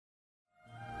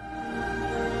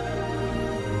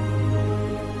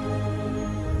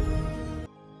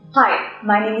Hi,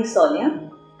 my name is Sonia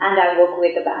and I work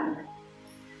with a bank.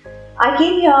 I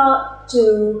came here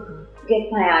to get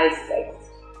my eyes fixed.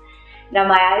 Now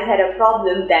my eyes had a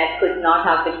problem that could not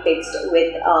have been fixed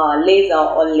with laser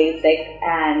or LASIK,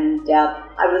 and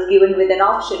I was given with an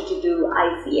option to do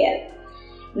ICL.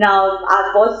 Now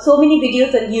I've watched so many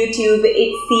videos on YouTube,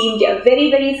 it seemed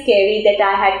very scary that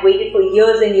I had waited for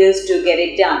years and years to get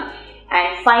it done.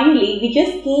 And finally we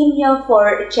just came here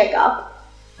for a checkup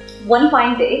one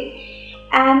fine day,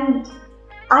 and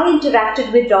I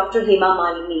interacted with Dr. Hema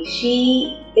Malini.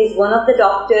 She is one of the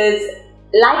doctors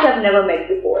like I've never met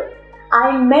before.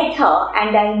 I met her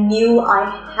and I knew I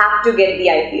have to get the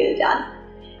ICL done.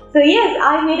 So yes,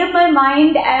 I made up my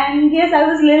mind, and yes, I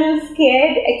was a little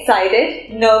scared,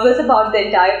 excited, nervous about the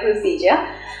entire procedure.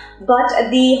 But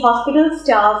the hospital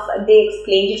staff, they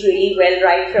explained it really well,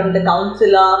 right from the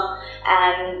counselor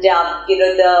and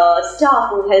the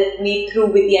staff who helped me through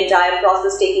with the entire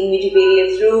process, taking me to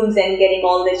various rooms and getting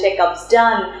all the checkups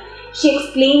done. She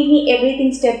explained me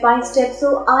everything step by step,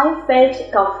 so I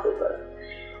felt comfortable.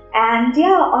 And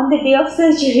yeah, on the day of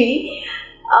surgery,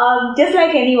 just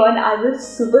like anyone, I was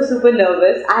super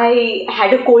nervous. I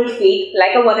had a cold feet,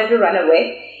 like I wanted to run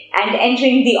away. And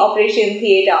entering the operation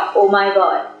theatre, oh my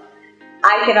god,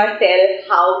 I cannot tell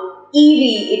how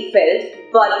eerie it felt.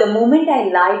 But the moment I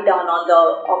lied down on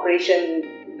the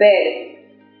operation bed,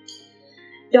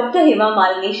 Dr. Hema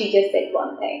Malini, she just said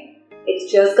one thing.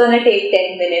 It's just gonna take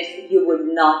 10 minutes, you would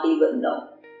not even know.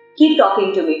 Keep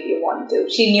talking to me if you want to.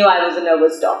 She knew I was a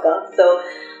nervous talker. So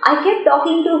I kept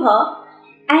talking to her,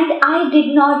 and I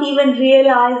did not even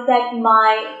realize that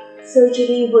my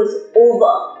surgery was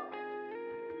over.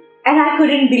 And I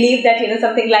couldn't believe that,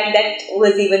 something like that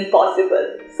was even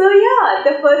possible. So yeah,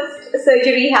 the first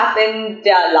surgery happened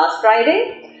last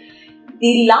Friday.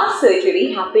 The last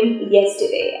surgery happened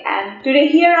yesterday. And today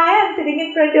here I am sitting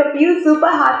in front of you,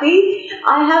 super happy.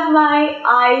 I have my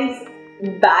eyes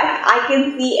back. I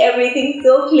can see everything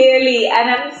so clearly.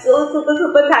 And I'm so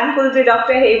super thankful to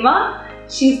Dr. Hema.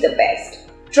 She's the best.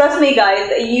 Trust me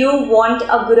guys, you want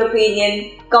a good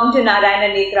opinion, come to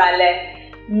Narayana Nethralaya.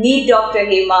 Meet Dr.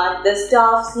 Hema. The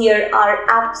staffs here are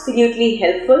absolutely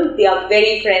helpful. They are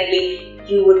very friendly.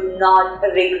 You would not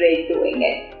regret doing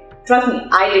it. Trust me,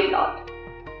 I did not.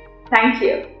 Thank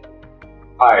you.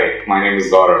 Hi, my name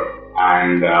is Gaurav,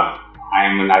 and I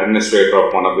am an administrator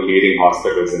of one of the leading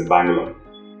hospitals in Bangalore.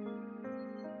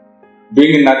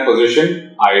 Being in that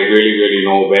position, I really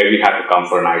know where we had to come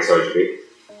for an eye surgery,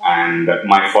 and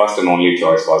my first and only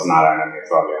choice was Narayana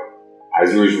Nethralaya.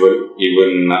 As usual,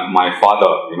 even my father,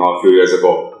 a few years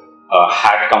ago,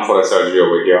 had come for a surgery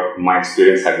over here. My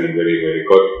experience had been very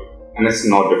good, and it's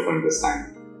no different this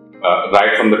time.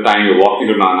 Right from the time you walk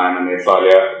into Narayana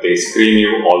Nethralaya, they screen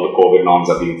you, all the COVID norms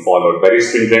are being followed very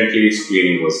stringently,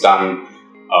 screening was done.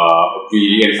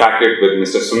 We interacted with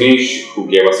Mr. Sunish, who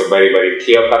gave us a very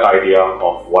clear-cut idea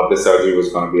of what the surgery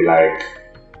was going to be like.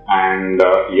 And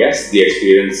yes, the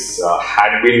experience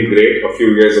had been great a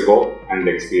few years ago, and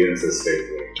the experience is still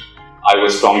great. I would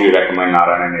strongly recommend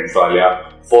Narayana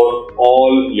Nethralaya for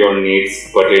all your needs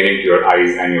pertaining to your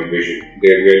eyes and your vision.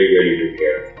 They really do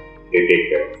care. They take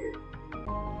care of you.